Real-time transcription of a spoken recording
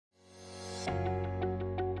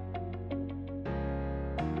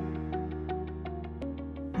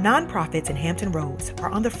Nonprofits in Hampton Roads are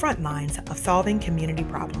on the front lines of solving community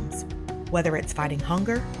problems. Whether it's fighting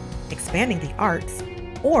hunger, expanding the arts,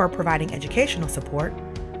 or providing educational support,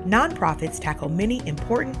 nonprofits tackle many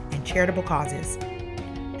important and charitable causes.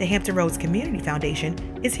 The Hampton Roads Community Foundation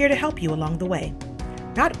is here to help you along the way,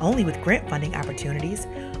 not only with grant funding opportunities,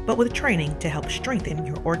 but with training to help strengthen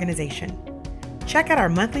your organization. Check out our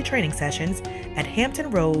monthly training sessions at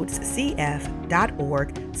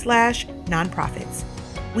hamptonroadscf.org/nonprofits.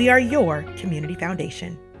 We are your community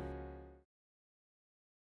foundation.